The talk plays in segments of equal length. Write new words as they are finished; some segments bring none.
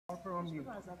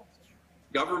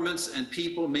Governments and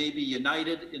people may be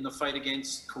united in the fight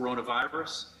against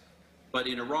coronavirus, but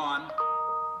in Iran,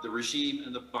 the regime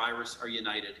and the virus are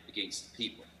united against the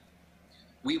people.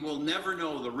 We will never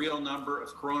know the real number of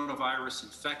coronavirus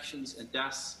infections and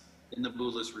deaths in the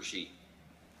mullah's regime.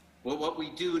 Well, what we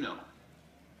do know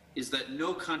is that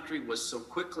no country was so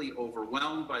quickly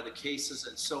overwhelmed by the cases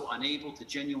and so unable to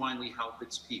genuinely help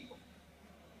its people.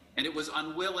 And it was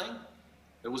unwilling,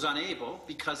 it was unable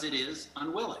because it is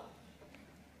unwilling.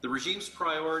 The regime's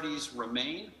priorities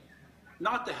remain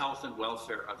not the health and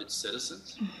welfare of its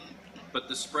citizens, but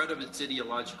the spread of its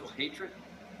ideological hatred,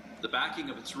 the backing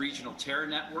of its regional terror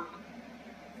network,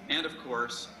 and of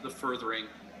course, the furthering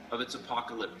of its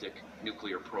apocalyptic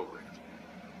nuclear program.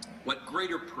 What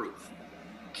greater proof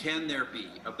can there be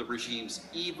of the regime's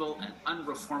evil and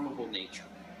unreformable nature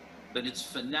than its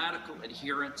fanatical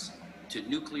adherence to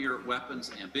nuclear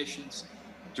weapons ambitions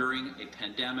during a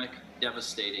pandemic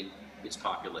devastating its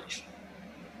population?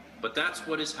 But that's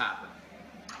what has happened.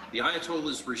 The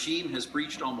Ayatollah's regime has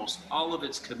breached almost all of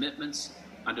its commitments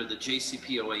under the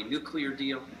JCPOA nuclear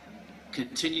deal,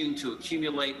 continuing to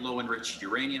accumulate low-enriched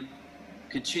uranium,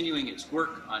 continuing its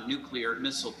work on nuclear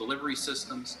missile delivery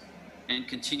systems, and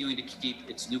continuing to keep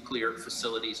its nuclear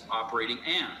facilities operating,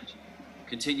 and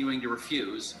continuing to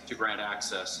refuse to grant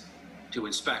access to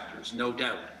inspectors, no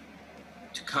doubt,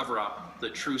 to cover up the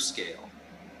true scale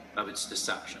of its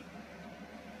deception.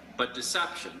 But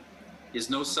deception is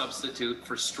no substitute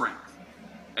for strength,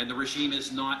 and the regime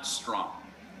is not strong,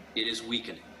 it is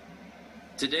weakening.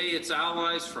 Today, its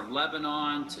allies from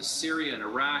Lebanon to Syria and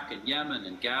Iraq and Yemen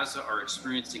and Gaza are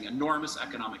experiencing enormous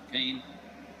economic pain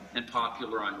and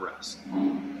popular unrest.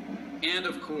 And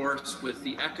of course, with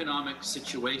the economic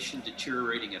situation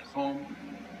deteriorating at home,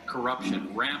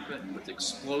 corruption rampant with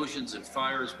explosions and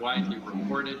fires widely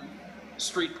reported,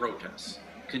 street protests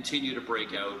continue to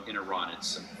break out in Iran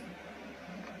itself.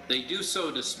 They do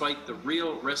so despite the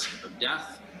real risk of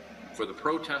death for the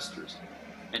protesters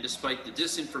and despite the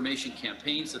disinformation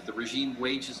campaigns that the regime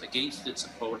wages against its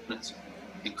opponents,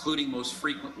 including most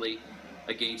frequently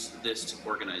against this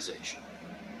organization.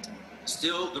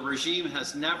 Still, the regime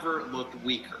has never looked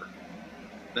weaker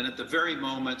than at the very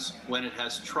moments when it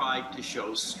has tried to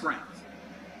show strength.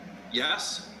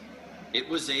 Yes, it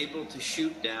was able to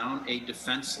shoot down a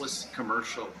defenseless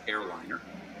commercial airliner,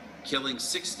 killing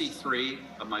 63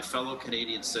 of my fellow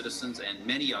Canadian citizens and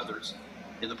many others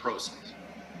in the process.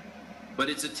 But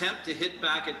its attempt to hit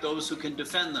back at those who can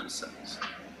defend themselves,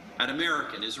 at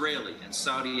American, Israeli, and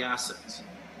Saudi assets,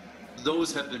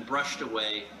 those have been brushed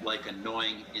away like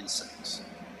annoying insects,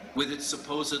 with its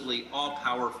supposedly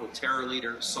all-powerful terror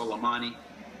leader, Soleimani,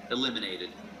 eliminated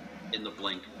in the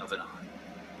blink of an eye.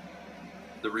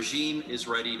 The regime is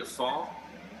ready to fall,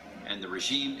 and the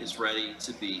regime is ready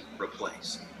to be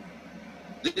replaced.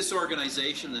 This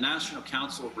organization, the National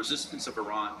Council of Resistance of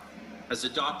Iran, has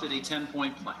adopted a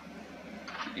 10-point plan,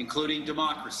 including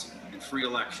democracy and free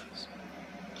elections,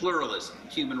 pluralism,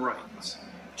 human rights,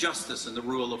 justice and the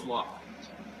rule of law,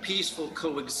 peaceful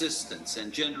coexistence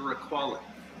and gender equality,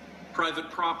 private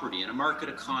property and a market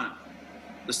economy,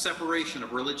 the separation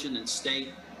of religion and state,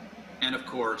 and of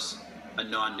course, a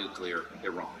non-nuclear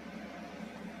Iran.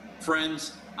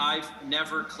 Friends, I've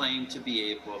never claimed to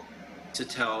be able to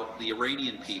tell the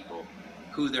Iranian people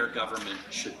who their government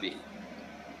should be,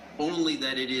 only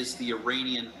that it is the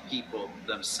Iranian people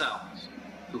themselves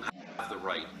who have the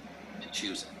right to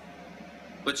choose it.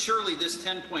 But surely this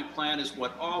 10-point plan is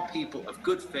what all people of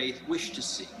good faith wish to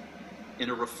see in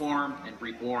a reformed and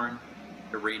reborn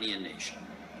Iranian nation.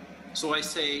 So I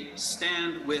say,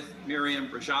 stand with Miriam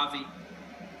Rajavi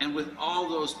and with all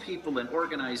those people and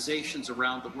organizations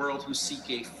around the world who seek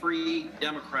a free,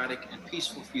 democratic, and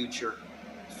peaceful future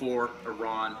for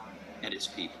Iran and its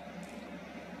people.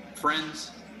 Friends,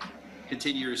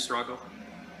 continue your struggle,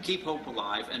 keep hope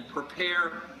alive, and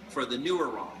prepare for the new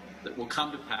Iran that will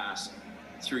come to pass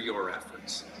through your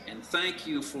efforts. And thank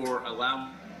you for allowing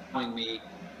me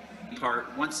to be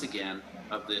part once again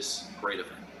of this great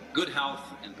event. Good health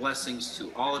and blessings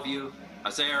to all of you.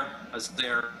 Azer,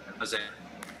 Azer, Azer.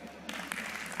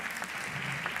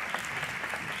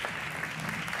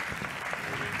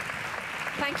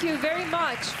 Thank you very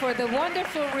much for the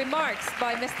wonderful remarks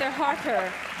by Mr.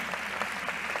 Harpер.